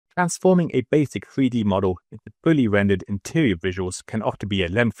Transforming a basic 3D model into fully rendered interior visuals can often be a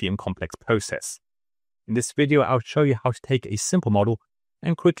lengthy and complex process. In this video, I'll show you how to take a simple model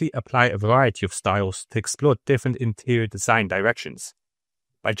and quickly apply a variety of styles to explore different interior design directions.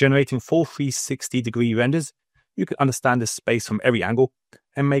 By generating full 360-degree renders, you can understand the space from every angle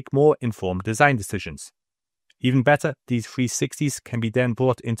and make more informed design decisions. Even better, these 360s can be then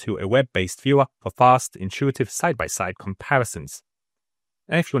brought into a web-based viewer for fast, intuitive side-by-side comparisons.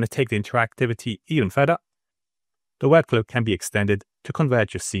 And if you want to take the interactivity even further, the workflow can be extended to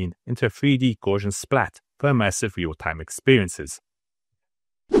convert your scene into a 3D Gaussian Splat for immersive real-time experiences.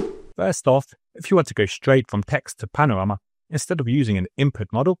 First off, if you want to go straight from text to panorama, instead of using an input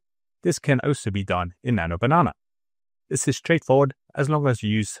model, this can also be done in Nano Banana. This is straightforward as long as you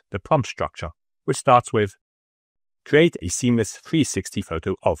use the prompt structure, which starts with create a seamless 360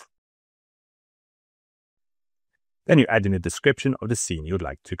 photo of. Then you add in a description of the scene you'd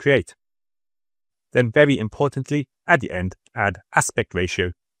like to create. Then very importantly, at the end, add aspect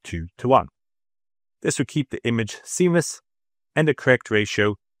ratio 2:1. This will keep the image seamless, and the correct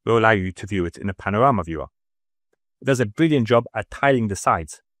ratio will allow you to view it in a panorama viewer. It does a brilliant job at tiling the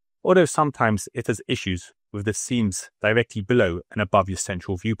sides, although sometimes it has issues with the seams directly below and above your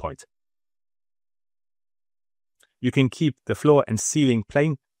central viewpoint. You can keep the floor and ceiling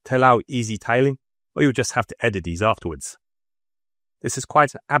plain to allow easy tiling, or you'll just have to edit these afterwards. This is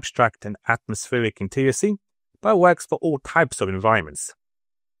quite an abstract and atmospheric interior scene, but it works for all types of environments.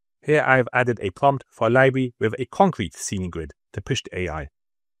 Here I have added a prompt for a library with a concrete ceiling grid to push the AI.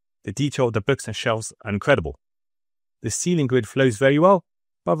 The detail of the books and shelves are incredible. The ceiling grid flows very well,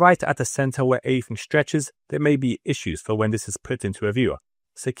 but right at the center where everything stretches, there may be issues for when this is put into a viewer,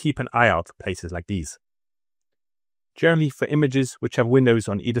 so keep an eye out for places like these. Generally, for images which have windows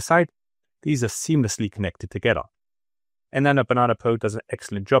on either side, these are seamlessly connected together. And Nano Banana Pro does an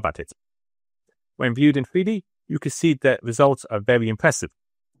excellent job at it. When viewed in 3D, you can see that results are very impressive.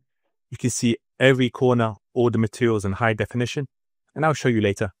 You can see every corner, all the materials in high definition, and I'll show you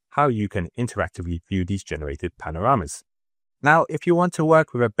later how you can interactively view these generated panoramas. Now, if you want to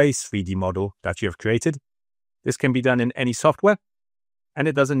work with a base 3D model that you have created, this can be done in any software, and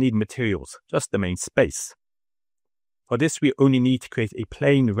it doesn't need materials, just the main space. For this, we only need to create a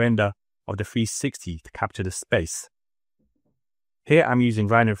plain render of the 360 to capture the space. Here I'm using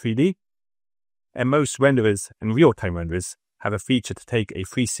Rhino 3D, and most renderers and real-time renderers have a feature to take a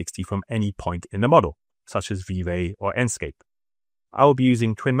 360 from any point in the model, such as V-Ray or Enscape. I will be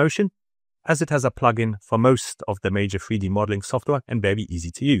using Twinmotion, as it has a plugin for most of the major 3D modeling software and very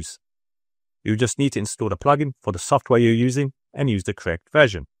easy to use. You just need to install the plugin for the software you're using and use the correct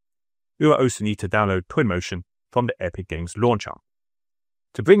version. You will also need to download Twinmotion from the Epic Games launcher.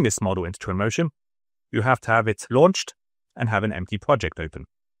 To bring this model into Twinmotion, you have to have it launched and have an empty project open.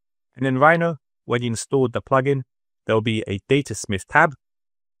 And in Rhino, when you install the plugin, there will be a Datasmith tab,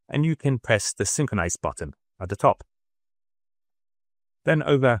 and you can press the Synchronize button at the top. Then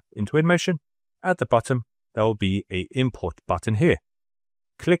over in Twinmotion, at the bottom, there will be an Import button here.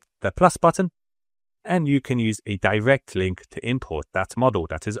 Click the plus button, and you can use a direct link to import that model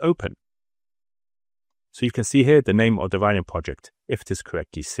that is open. So you can see here the name of the Rhino project, if it is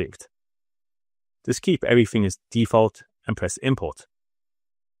correctly synced. Just keep everything as default and press import.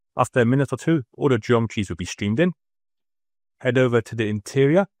 After a minute or two, all the geometries will be streamed in. Head over to the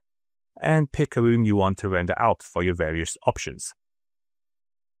interior and pick a room you want to render out for your various options.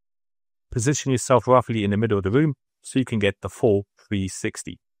 Position yourself roughly in the middle of the room so you can get the full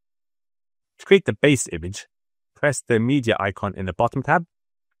 360. To create the base image, press the media icon in the bottom tab,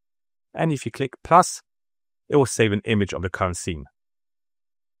 and if you click plus, it will save an image of the current scene.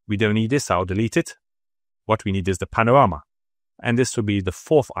 We don't need this, I'll delete it. What we need is the panorama, and this will be the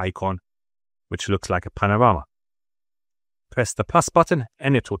fourth icon, which looks like a panorama. Press the plus button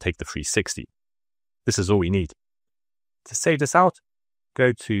and it will take the 360. This is all we need. To save this out,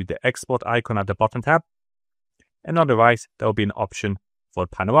 go to the export icon at the bottom tab, and on the right there will be an option for a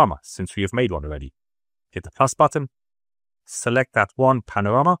panorama since we have made one already. Hit the plus button, select that one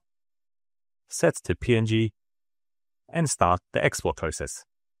panorama, set to PNG, and start the export process.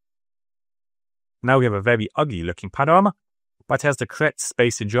 Now we have a very ugly looking panorama, but has the correct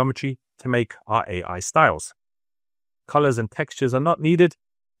space and geometry to make our AI styles. Colors and textures are not needed,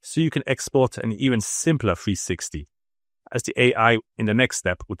 so you can export an even simpler 360, as the AI in the next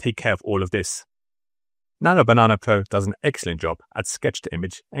step will take care of all of this. Nano Banana Pro does an excellent job at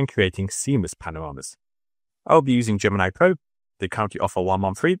sketch-to-image and creating seamless panoramas. I'll be using Gemini Pro. They currently offer 1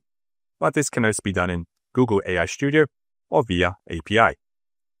 month free, but this can also be done in Google AI Studio or via API.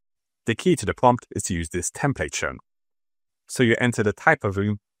 The key to the prompt is to use this template shown. So you enter the type of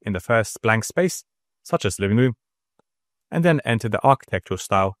room in the first blank space, such as living room, and then enter the architectural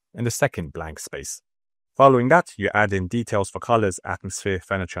style in the second blank space. Following that, you add in details for colors, atmosphere,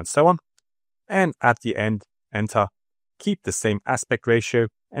 furniture, and so on. And at the end, enter keep the same aspect ratio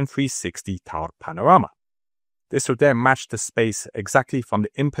and 360 tiled panorama. This will then match the space exactly from the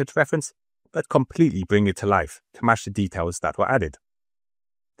input reference, but completely bring it to life to match the details that were added.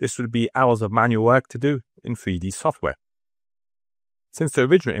 This would be hours of manual work to do in 3D software. Since the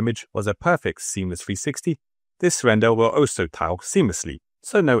original image was a perfect seamless 360, this render will also tile seamlessly,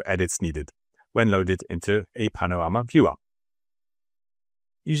 so no edits needed when loaded into a panorama viewer.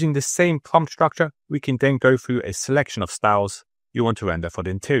 Using the same prompt structure, we can then go through a selection of styles you want to render for the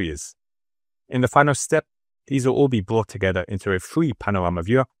interiors. In the final step, these will all be brought together into a free panorama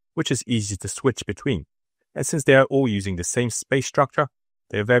viewer, which is easy to switch between. And since they are all using the same space structure,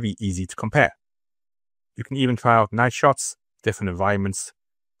 they are very easy to compare. You can even try out night shots, different environments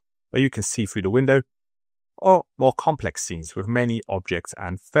where you can see through the window, or more complex scenes with many objects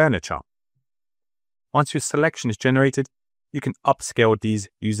and furniture. Once your selection is generated, you can upscale these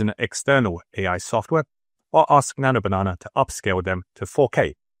using external AI software or ask Nano Banana to upscale them to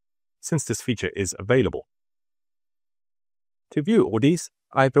 4K, since this feature is available. To view all these,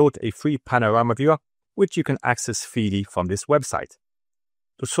 I built a free panorama viewer, which you can access freely from this website.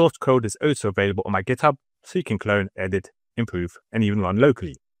 The source code is also available on my GitHub, so you can clone, edit, improve, and even run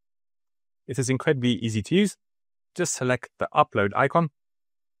locally. It is incredibly easy to use. Just select the upload icon,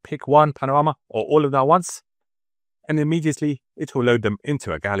 pick one panorama or all of them at once, and immediately it will load them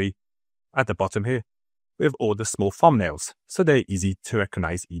into a gallery at the bottom here with all the small thumbnails, so they're easy to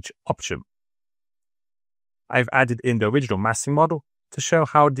recognize each option. I've added in the original masking model to show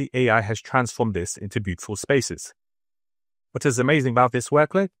how the AI has transformed this into beautiful spaces. What is amazing about this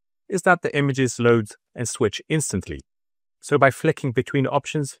workload is that the images load and switch instantly. So by flicking between the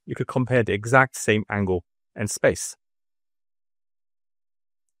options, you could compare the exact same angle and space.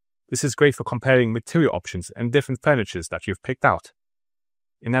 This is great for comparing material options and different furnitures that you've picked out.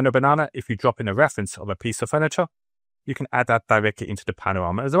 In Nano Banana, if you drop in a reference of a piece of furniture, you can add that directly into the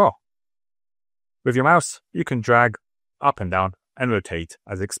panorama as well. With your mouse, you can drag up and down and rotate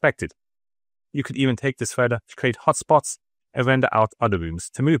as expected. You could even take this further to create hotspots and render out other rooms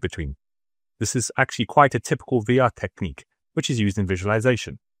to move between. This is actually quite a typical VR technique, which is used in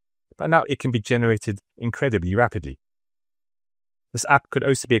visualization, but now it can be generated incredibly rapidly. This app could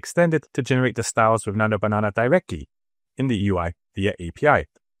also be extended to generate the styles with Nano Banana directly in the UI via API,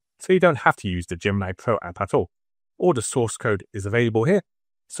 so you don't have to use the Gemini Pro app at all. All the source code is available here,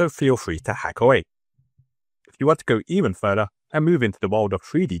 so feel free to hack away. If you want to go even further and move into the world of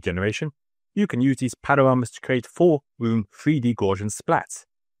 3D generation, you can use these panoramas to create 4-room 3D Gaussian Splats.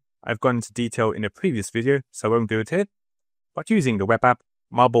 I've gone into detail in a previous video, so I won't do it here, but using the web app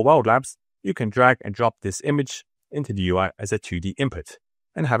Marble World Labs, you can drag and drop this image into the UI as a 2D input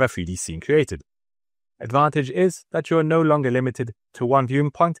and have a 3D scene created. Advantage is that you are no longer limited to one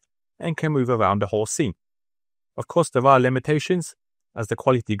viewing point and can move around the whole scene. Of course, there are limitations as the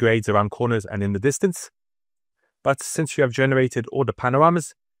quality grades around corners and in the distance, but since you have generated all the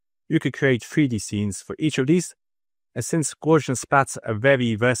panoramas, you could create 3D scenes for each of these, and since Gaussian Splats are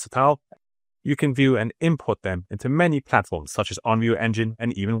very versatile, you can view and import them into many platforms such as Unreal Engine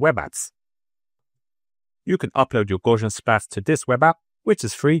and even web apps. You can upload your Gaussian Splats to this web app, which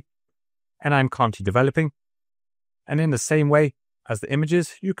is free, and I'm currently developing. And in the same way as the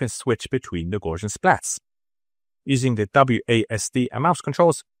images, you can switch between the Gaussian Splats. Using the WASD and mouse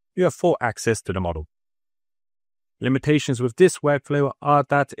controls, you have full access to the model. Limitations with this workflow are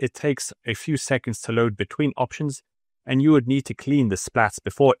that it takes a few seconds to load between options, and you would need to clean the splats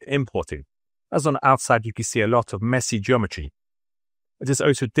before importing, as on the outside you can see a lot of messy geometry. It is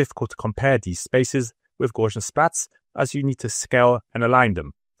also difficult to compare these spaces with Gaussian Splats, as you need to scale and align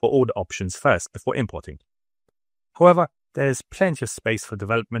them for all the options first before importing. However, there is plenty of space for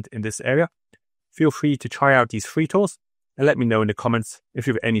development in this area. Feel free to try out these free tools and let me know in the comments if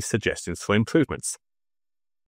you have any suggestions for improvements.